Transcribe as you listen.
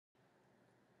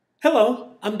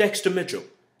Hello, I'm Dexter Mitchell.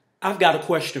 I've got a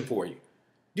question for you.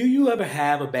 Do you ever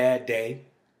have a bad day?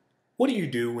 What do you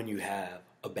do when you have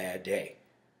a bad day?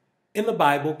 In the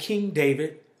Bible, King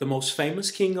David, the most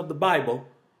famous king of the Bible,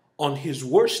 on his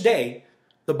worst day,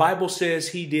 the Bible says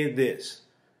he did this.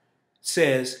 It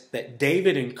says that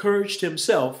David encouraged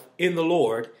himself in the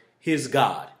Lord, his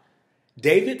God.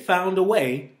 David found a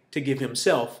way to give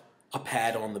himself a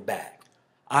pat on the back.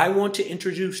 I want to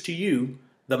introduce to you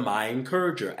the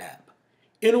MyEncourager app.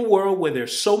 In a world where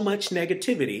there's so much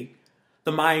negativity,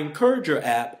 the MyEncourager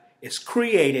app is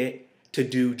created to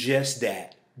do just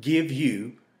that, give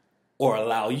you or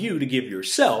allow you to give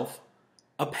yourself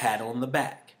a pat on the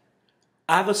back.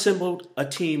 I've assembled a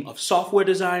team of software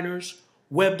designers,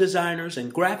 web designers,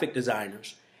 and graphic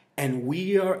designers, and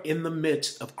we are in the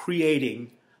midst of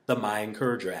creating the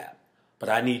MyEncourager app. But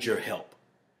I need your help.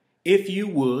 If you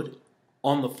would,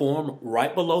 on the form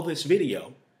right below this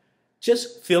video,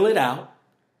 just fill it out.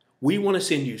 We want to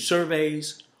send you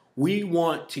surveys. We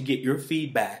want to get your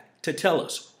feedback to tell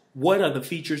us what are the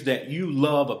features that you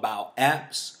love about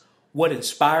apps, what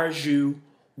inspires you,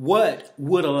 what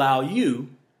would allow you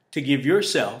to give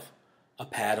yourself a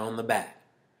pat on the back.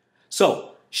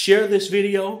 So share this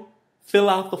video, fill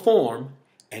out the form,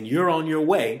 and you're on your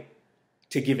way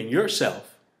to giving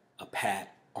yourself a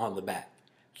pat on the back.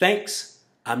 Thanks.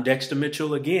 I'm Dexter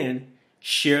Mitchell again.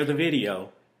 Share the video,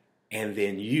 and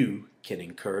then you can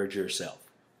encourage yourself.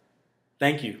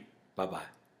 Thank you.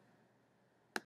 Bye-bye.